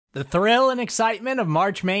The thrill and excitement of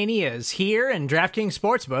March Mania is here, and DraftKings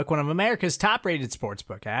Sportsbook, one of America's top-rated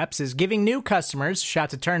sportsbook apps, is giving new customers a shot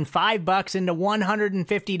to turn $5 into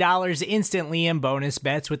 $150 instantly in bonus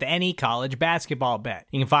bets with any college basketball bet.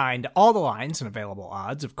 You can find all the lines and available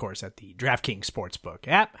odds, of course, at the DraftKings Sportsbook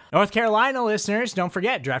app. North Carolina listeners, don't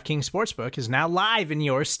forget, DraftKings Sportsbook is now live in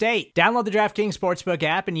your state. Download the DraftKings Sportsbook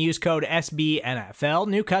app and use code SBNFL.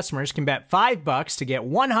 New customers can bet $5 to get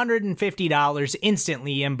 $150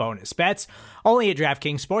 instantly in bonus bets, only at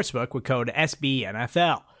DraftKings Sportsbook with code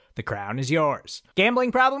SBNFL. The crown is yours.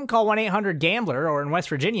 Gambling problem? Call 1-800-GAMBLER, or in West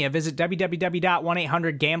Virginia, visit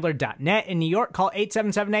www.1800gambler.net. In New York, call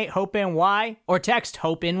 877-8-HOPE-NY or text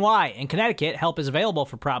HOPE-NY. In Connecticut, help is available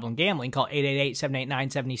for problem gambling. Call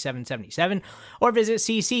 888-789-7777 or visit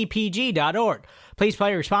ccpg.org. Please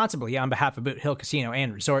play responsibly on behalf of Boot Hill Casino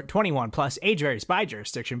and Resort. 21 plus, age varies by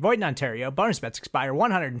jurisdiction. Void in Ontario. Bonus bets expire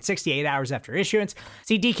 168 hours after issuance.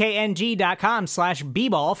 See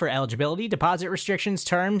dkng.com/bball for eligibility, deposit restrictions,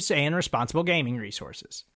 terms, and responsible gaming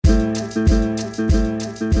resources.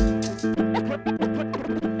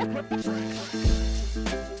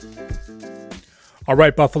 All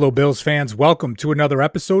right, Buffalo Bills fans, welcome to another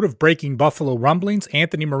episode of Breaking Buffalo Rumblings.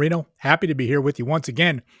 Anthony Marino, happy to be here with you once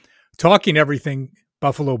again, talking everything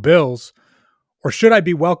Buffalo Bills. Or should I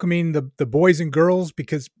be welcoming the boys and girls,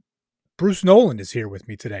 because Bruce Nolan is here with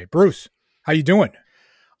me today. Bruce, how you doing?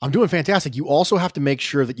 I'm doing fantastic. You also have to make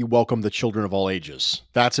sure that you welcome the children of all ages.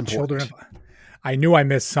 That's important. I knew I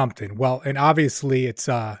missed something. Well, and obviously it's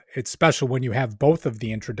special when you have both of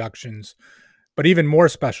the introductions, but even more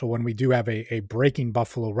special when we do have a Breaking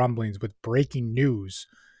Buffalo Rumblings with breaking news.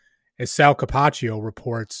 As Sal Capaccio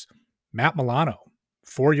reports, Matt Milano,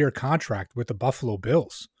 4-year contract with the Buffalo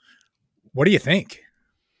Bills. What do you think?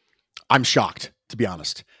 I'm shocked, to be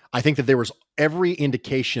honest. I think that there was every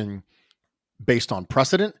indication based on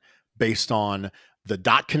precedent, based on the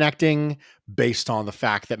dot connecting, based on the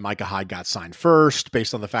fact that Micah Hyde got signed first,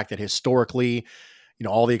 based on the fact that historically,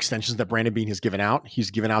 all the extensions that Brandon Beane has given out,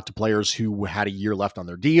 he's given out to players who had a year left on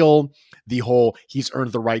their deal. The whole, he's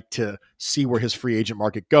earned the right to see where his free agent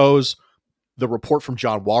market goes. The report from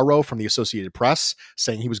John Warrow from the Associated Press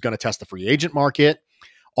saying he was going to test the free agent market.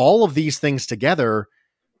 All of these things together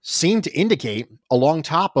seem to indicate along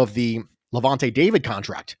top of the Levante David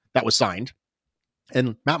contract that was signed.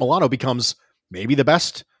 And Matt Milano becomes maybe the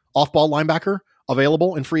best off-ball linebacker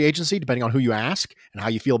available in free agency, depending on who you ask and how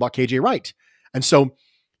you feel about KJ Wright. And so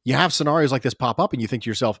you have scenarios like this pop up and you think to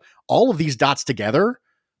yourself, all of these dots together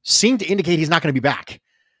seem to indicate he's not going to be back.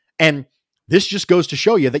 And this just goes to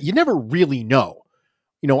show you that you never really know.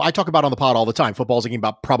 I talk about on the pod all the time, football's a game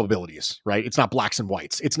about probabilities, right? It's not blacks and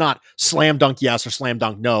whites. It's not slam dunk yes or slam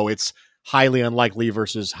dunk no. It's highly unlikely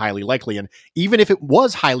versus highly likely. And even if it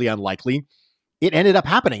was highly unlikely, it ended up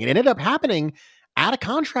happening. It ended up happening at a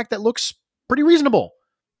contract that looks pretty reasonable.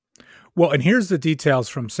 Well, and here's the details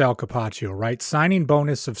from Sal Capaccio, right? Signing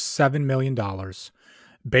bonus of $7 million.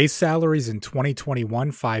 Base salaries in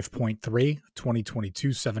 2021, 5.3, 2022,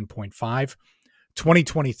 7.5,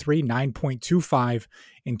 2023, 9.25,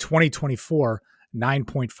 in 2024,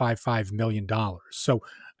 $9.55 million. So,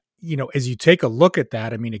 as you take a look at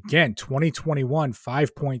that, again, 2021,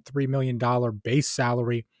 $5.3 million base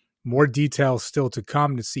salary, more details still to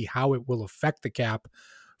come to see how it will affect the cap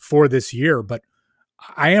for this year. But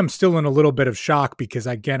I am still in a little bit of shock because,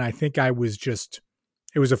 again, I think it was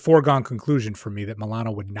a foregone conclusion for me that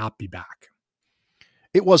Milano would not be back.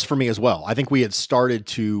 It was for me as well. I think we had started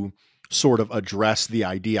to sort of address the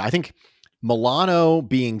idea. I think Milano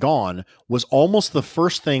being gone was almost the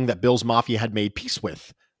first thing that Bills Mafia had made peace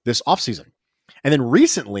with this offseason. And then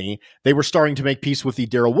recently, they were starting to make peace with the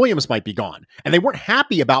Darrell Williams might be gone. And they weren't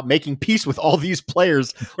happy about making peace with all these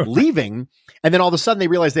players leaving. And then all of a sudden, they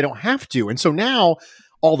realized they don't have to. And so now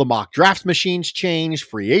all the mock draft machines change,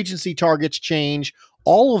 free agency targets change.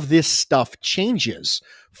 All of this stuff changes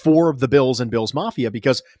for the Bills and Bills Mafia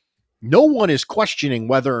because no one is questioning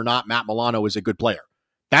whether or not Matt Milano is a good player.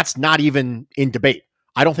 That's not even in debate.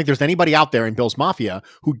 I don't think there's anybody out there in Bills Mafia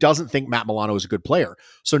who doesn't think Matt Milano is a good player.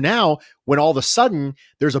 So now when all of a sudden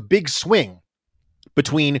there's a big swing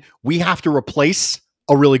between we have to replace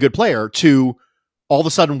a really good player to all of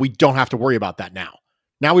a sudden we don't have to worry about that now.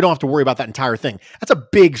 Now we don't have to worry about that entire thing. That's a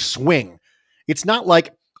big swing. It's not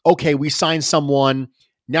like, okay, we signed someone,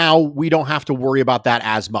 now we don't have to worry about that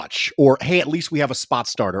as much. Or, hey, at least we have a spot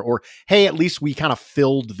starter. Or, hey, at least we kind of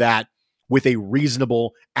filled that with a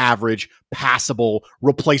reasonable, average, passable,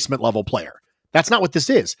 replacement level player. That's not what this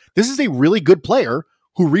is. This is a really good player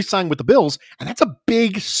who re-signed with the Bills, and that's a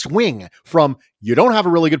big swing from you don't have a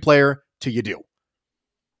really good player to you do.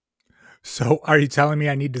 So are you telling me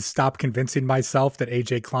I need to stop convincing myself that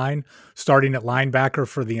AJ Klein starting at linebacker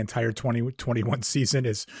for the entire 2021 season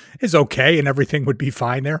is okay and everything would be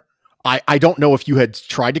fine there? I don't know if you had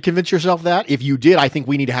tried to convince yourself that. If you did, I think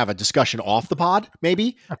we need to have a discussion off the pod,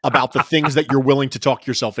 maybe, about the things that you're willing to talk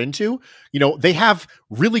yourself into. You know, they have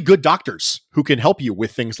really good doctors who can help you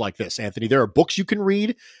with things like this, Anthony. There are books you can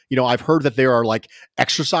read. You know, I've heard that there are like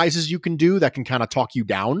exercises you can do that can kind of talk you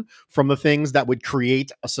down from the things that would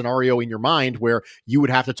create a scenario in your mind where you would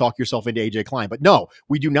have to talk yourself into AJ Klein. But no,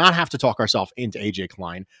 we do not have to talk ourselves into AJ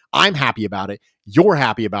Klein. I'm happy about it. You're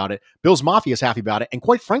happy about it. Bills Mafia is happy about it. And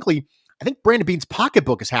quite frankly, I think Brandon Beane's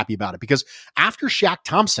pocketbook is happy about it because after Shaq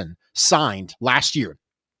Thompson signed last year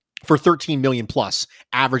for 13 million plus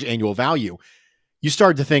average annual value, you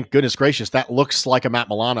started to think, goodness gracious, that looks like a Matt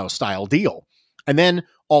Milano style deal. And then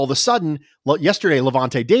all of a sudden, yesterday,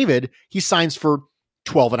 Lavonte David, he signs for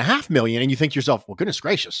 12.5 million. And you think to yourself, well, goodness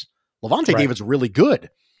gracious, Lavonte David's really good.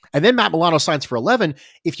 And then Matt Milano signs for 11.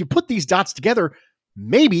 If you put these dots together,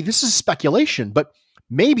 maybe this is speculation, but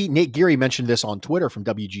maybe Nate Geary mentioned this on Twitter from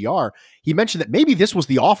WGR. He mentioned that maybe this was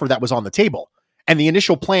the offer that was on the table. And the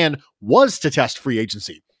initial plan was to test free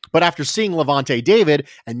agency. But after seeing Lavonte David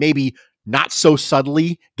and maybe not so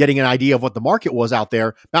subtly getting an idea of what the market was out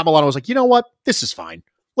there, Matt Milano was like, you know what? This is fine.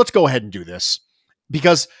 Let's go ahead and do this.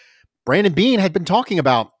 Because Brandon Beane had been talking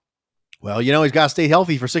about, well, you know, he's got to stay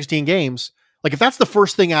healthy for 16 games. Like if that's the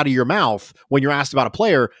first thing out of your mouth when you're asked about a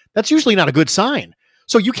player, that's usually not a good sign.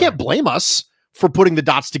 So you can't blame us for putting the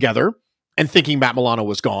dots together and thinking Matt Milano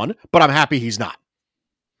was gone, but I'm happy he's not.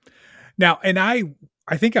 Now, and I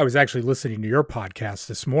think I was actually listening to your podcast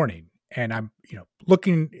this morning, and I'm,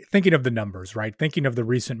 thinking of the numbers, right? Thinking of the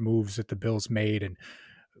recent moves that the Bills made and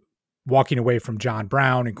walking away from John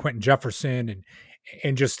Brown and Quentin Jefferson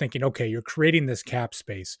and just thinking, okay, you're creating this cap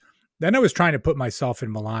space. Then I was trying to put myself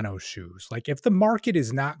in Milano's shoes. Like if the market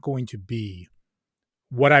is not going to be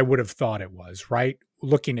what I would have thought it was, right?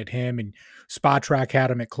 Looking at him, and Spotrac had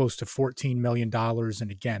him at close to $14 million.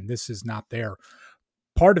 And again, this is not there.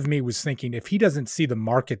 Part of me was thinking, if he doesn't see the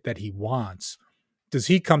market that he wants, does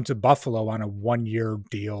he come to Buffalo on a 1-year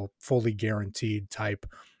deal, fully guaranteed type,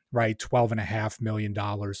 right? $12.5 million.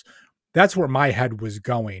 That's where my head was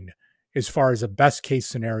going as far as a best case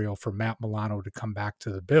scenario for Matt Milano to come back to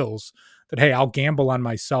the Bills, that, hey, I'll gamble on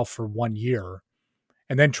myself for 1 year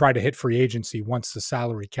and then try to hit free agency once the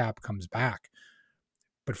salary cap comes back.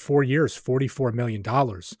 But 4 years, $44 million.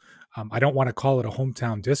 I don't want to call it a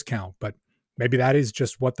hometown discount, but maybe that is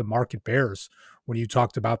just what the market bears when you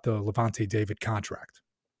talked about the Lavonte David contract.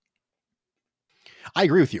 I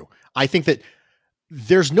agree with you. I think that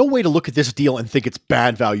there's no way to look at this deal and think it's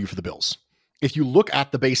bad value for the Bills. If you look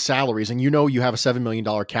at the base salaries and you have a $7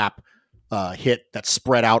 million cap hit that's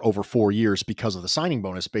spread out over 4 years because of the signing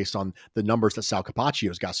bonus based on the numbers that Sal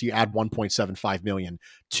Capaccio's got. So you add $1.75 million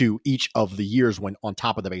to each of the years when on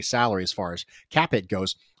top of the base salary as far as cap hit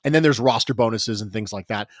goes. And then there's roster bonuses and things like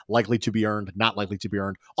that, likely to be earned, not likely to be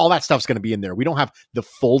earned. All that stuff's going to be in there. We don't have the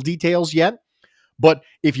full details yet, but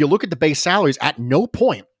if you look at the base salaries, at no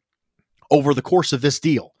point over the course of this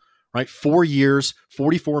deal, right? 4 years,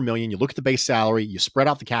 $44 million, you look at the base salary, you spread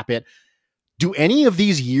out the cap hit. Do any of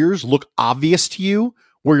these years look obvious to you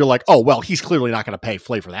where you're like, oh, well, he's clearly not going to pay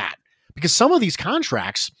Flay for that? Because some of these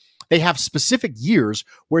contracts, they have specific years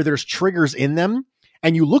where there's triggers in them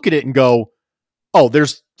and you look at it and go, oh,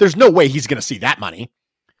 there's no way he's going to see that money.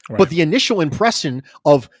 Right. But the initial impression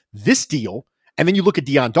of this deal, and then you look at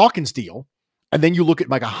Deion Dawkins' deal, and then you look at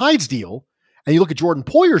Micah Hyde's deal, and you look at Jordan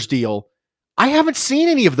Poyer's deal, I haven't seen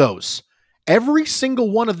any of those. Every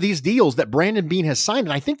single one of these deals that Brandon Beane has signed,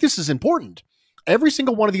 and I think this is important, every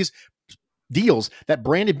single one of these deals that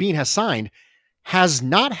Brandon Beane has signed has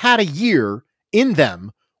not had a year in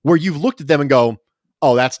them where you've looked at them and go,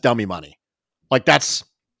 oh, that's dummy money. Like that's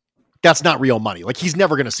not real money. Like he's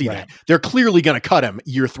never going to see that. They're clearly going to cut him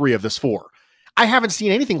year 3 of this 4. I haven't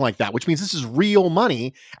seen anything like that, which means this is real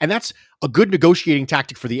money. And that's a good negotiating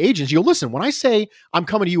tactic for the agents. You go, listen, when I say I'm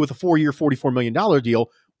coming to you with a 4-year, $44 million deal,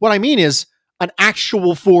 what I mean is an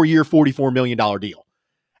actual 4-year, $44 million deal.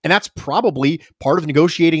 And that's probably part of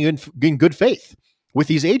negotiating in good faith with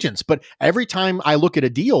these agents. But every time I look at a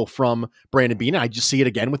deal from Brandon Beane, and I just see it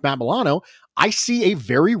again with Matt Milano, I see a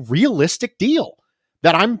very realistic deal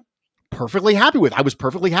that I'm perfectly happy with. I was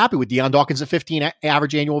perfectly happy with Deion Dawkins at 15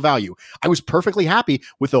 average annual value. I was perfectly happy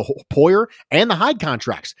with the Poyer and the Hyde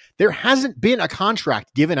contracts. There hasn't been a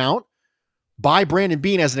contract given out by Brandon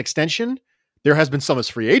Beane as an extension. There has been some as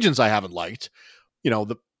free agents I haven't liked.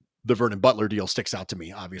 The Vernon Butler deal sticks out to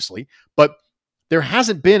me, obviously, but there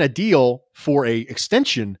hasn't been a deal for a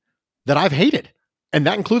extension that I've hated. And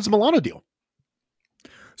that includes the Milano deal.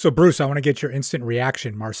 So, Bruce, I want to get your instant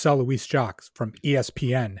reaction. Marcel Louis Jacques from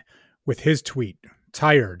ESPN with his tweet,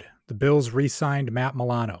 tired. The Bills re-signed Matt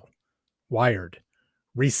Milano. Wired.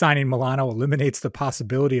 Re-signing Milano eliminates the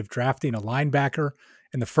possibility of drafting a linebacker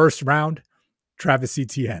in the first round. Travis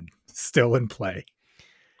Etienne still in play.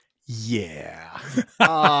 Yeah.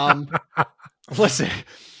 Listen,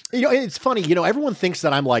 it's funny. Everyone thinks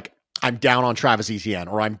that I'm down on Travis Etienne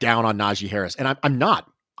or I'm down on Najee Harris, and I'm not.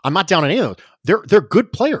 I'm not down on any of those. They're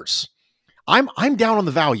good players. I'm down on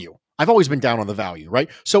the value. I've always been down on the value, right?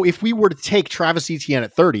 So if we were to take Travis Etienne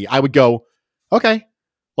at 30, I would go, okay.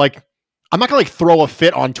 I'm not going to throw a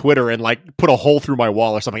fit on Twitter and put a hole through my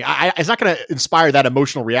wall or something. It's not going to inspire that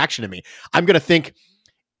emotional reaction in me. I'm going to think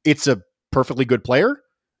it's a perfectly good player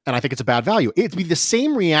and I think it's a bad value. It'd be the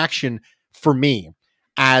same reaction for me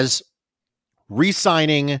as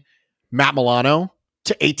re-signing Matt Milano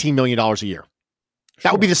to $18 million a year.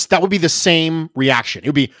 That would be the same reaction. It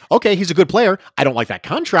would be, okay, he's a good player. I don't like that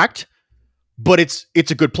contract, but it's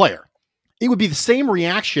a good player. It would be the same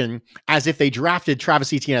reaction as if they drafted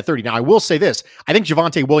Travis Etienne at 30. Now, I will say this. I think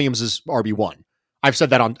Javonte Williams is RB1. I said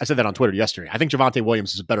that on Twitter yesterday. I think Javonte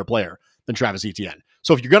Williams is a better player than Travis Etienne.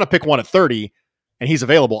 So if you're going to pick one at 30 and he's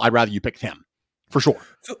available, I'd rather you pick him for sure.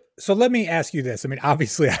 So let me ask you this. I mean,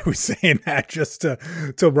 obviously I was saying that just to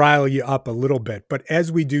rile you up a little bit, but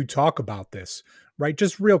as we do talk about this, right,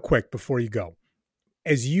 just real quick before you go,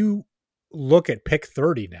 as you look at pick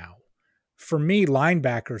 30 now, for me,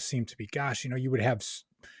 linebackers seem to be, you would have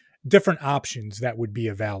different options that would be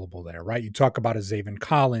available there, right? You talk about a Zaven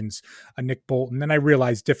Collins, a Nick Bolton, then I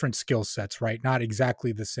realize different skill sets, right? Not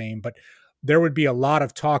exactly the same, but there would be a lot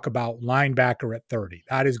of talk about linebacker at 30.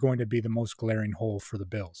 That is going to be the most glaring hole for the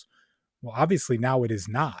Bills. Well, obviously now it is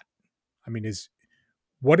not. I mean,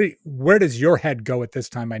 where does your head go at this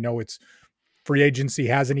time? I know it's free agency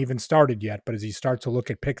hasn't even started yet, but as you start to look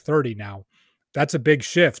at pick 30 now, that's a big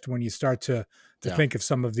shift when you start to think of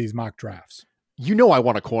some of these mock drafts. I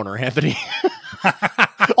want a corner, Anthony.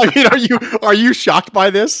 I mean, are you shocked by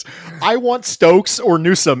this? I want Stokes or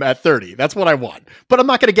Newsome at 30. That's what I want, but I'm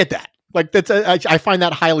not going to get that. I find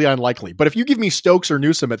that highly unlikely. But if you give me Stokes or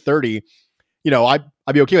Newsome at 30, I'd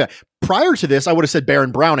be okay with that. Prior to this, I would have said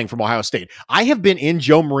Baron Browning from Ohio State. I have been in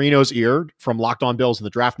Joe Marino's ear from Locked On Bills and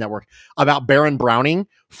the Draft Network about Baron Browning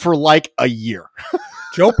for a year.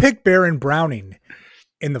 Joe picked Baron Browning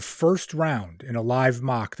in the first round in a live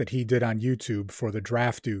mock that he did on YouTube for the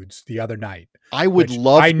Draft Dudes the other night. I would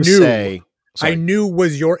love to say... I knew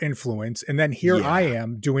was your influence. And then here I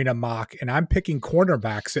am doing a mock and I'm picking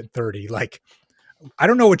cornerbacks at 30. I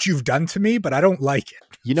don't know what you've done to me, but I don't like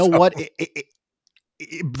it. You know what?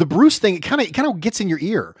 The Bruce thing, it kind of gets in your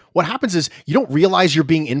ear. What happens is you don't realize you're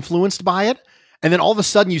being influenced by it. And then all of a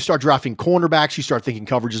sudden you start drafting cornerbacks. You start thinking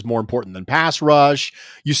coverage is more important than pass rush.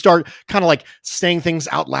 You start kind of saying things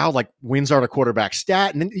out loud like wins aren't a quarterback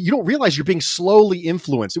stat. And then you don't realize you're being slowly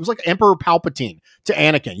influenced. It was like Emperor Palpatine to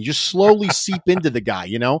Anakin. You just slowly seep into the guy,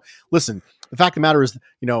 Listen, the fact of the matter is,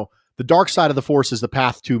 the dark side of the Force is the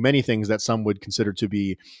path to many things that some would consider to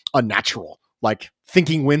be unnatural, like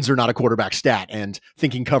thinking wins are not a quarterback stat and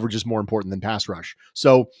thinking coverage is more important than pass rush.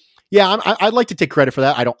 So, yeah, I'd like to take credit for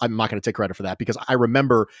that. I'm not going to take credit for that because I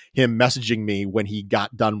remember him messaging me when he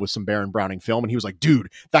got done with some Baron Browning film, and he was like, "Dude,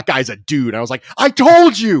 that guy's a dude." And I was like, "I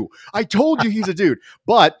told you he's a dude."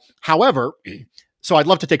 But, however, so I'd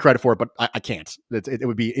love to take credit for it, but I can't. It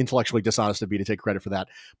would be intellectually dishonest of me to take credit for that.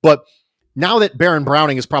 But now that Baron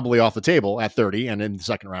Browning is probably off the table at 30 and in the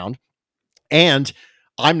second round, and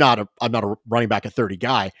I'm not a running back at 30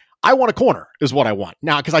 guy. I want a corner is what I want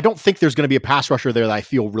now, because I don't think there's going to be a pass rusher there that I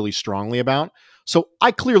feel really strongly about. So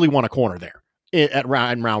I clearly want a corner there in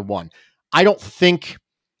round one. I don't think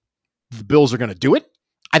the Bills are going to do it.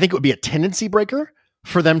 I think it would be a tendency breaker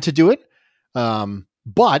for them to do it.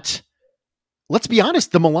 But let's be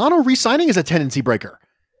honest, the Milano re-signing is a tendency breaker.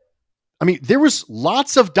 I mean, there was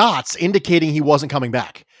lots of dots indicating he wasn't coming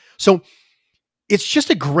back. So it's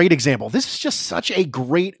just a great example. This is just such a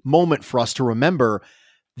great moment for us to remember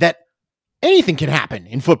that anything can happen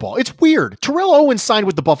in football. It's weird. Terrell Owens signed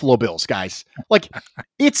with the Buffalo Bills, guys.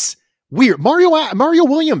 It's weird. Mario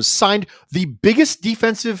Williams signed the biggest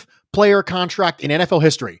defensive player contract in NFL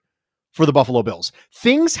history for the Buffalo Bills.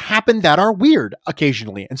 Things happen that are weird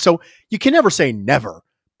occasionally. And so you can never say never,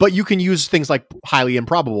 but you can use things like highly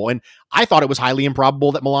improbable. And I thought it was highly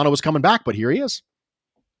improbable that Milano was coming back, but here he is.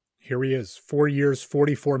 Here he is. 4 years,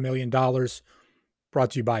 $44 million.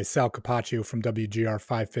 Brought to you by Sal Capaccio from WGR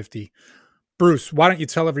 550. Bruce, why don't you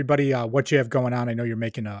tell everybody what you have going on? I know you're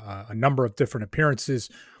making a number of different appearances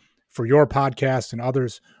for your podcast and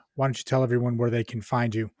others. why don't you tell everyone where they can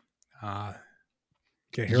find you?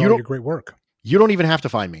 Get hear You all don't- your great work. You don't even have to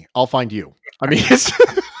find me. I'll find you. I mean, it's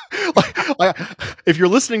like, if you're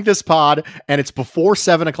listening to this pod and it's before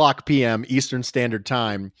 7:00 p.m. Eastern Standard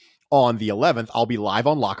Time on the 11th, I'll be live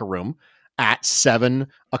on Locker Room at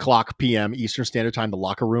 7:00 p.m. Eastern Standard Time, the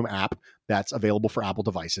Locker Room app that's available for Apple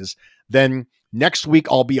devices. Then next week,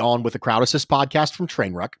 I'll be on with the Crowd Assist podcast from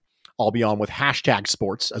Trainwreck. I'll be on with Hashtag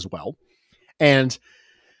Sports as well. And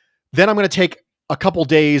then I'm going to take a couple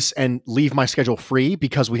days and leave my schedule free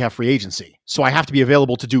because we have free agency. So I have to be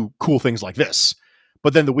available to do cool things like this.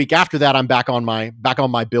 But then the week after that, I'm back on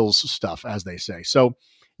my Bills stuff, as they say. So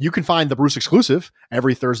you can find the Bruce exclusive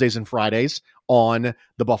every Thursdays and Fridays on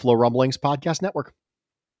the Buffalo Rumblings Podcast Network.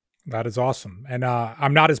 That is awesome. And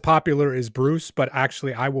I'm not as popular as Bruce, but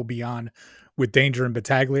actually I will be on with Danger and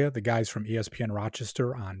Battaglia, the guys from ESPN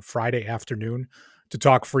Rochester, on Friday afternoon to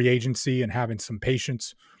talk free agency and having some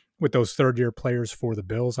patience with those third-year players for the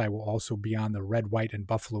Bills. I will also be on the Red, White, and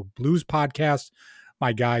Buffalo Blues podcast.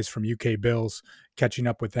 My guys from UK Bills, catching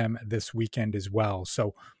up with them this weekend as well.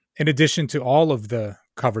 So in addition to all of the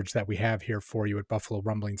coverage that we have here for you at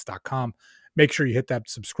BuffaloRumblings.com, make sure you hit that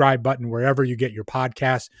subscribe button wherever you get your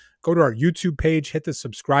podcast. Go to our YouTube page, hit the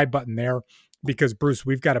subscribe button there, because, Bruce,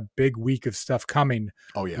 we've got a big week of stuff coming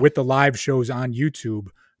with the live shows on YouTube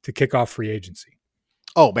to kick off free agency.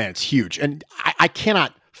 Oh, man, it's huge. And I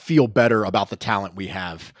cannot feel better about the talent we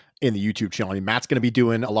have in the YouTube channel. I mean, Matt's going to be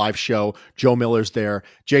doing a live show. Joe Miller's there.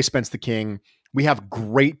 Jay Spence the King. We have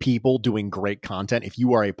great people doing great content. If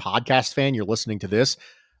you are a podcast fan, you're listening to this,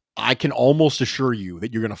 I can almost assure you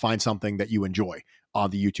that you're going to find something that you enjoy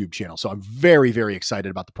on the YouTube channel. So I'm very, very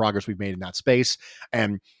excited about the progress we've made in that space.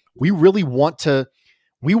 And we really want to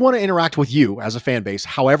interact with you as a fan base,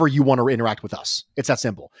 however you want to interact with us. It's that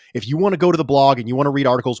simple. If you want to go to the blog and you want to read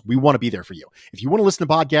articles, we want to be there for you. If you want to listen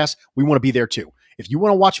to podcasts, we want to be there too. If you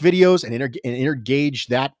want to watch videos and engage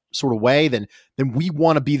that sort of way, then we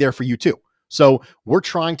want to be there for you too. So we're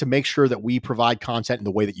trying to make sure that we provide content in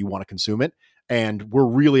the way that you want to consume it. And we're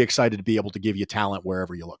really excited to be able to give you talent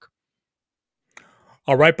wherever you look.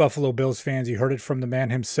 All right, Buffalo Bills fans, you heard it from the man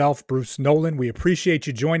himself, Bruce Nolan. We appreciate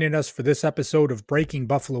you joining us for this episode of Breaking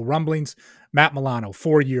Buffalo Rumblings. Matt Milano,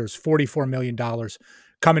 4 years, $44 million,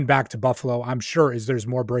 coming back to Buffalo. I'm sure as there's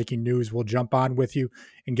more breaking news, we'll jump on with you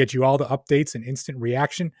and get you all the updates and instant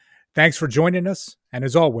reaction. Thanks for joining us. And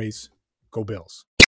as always, go Bills.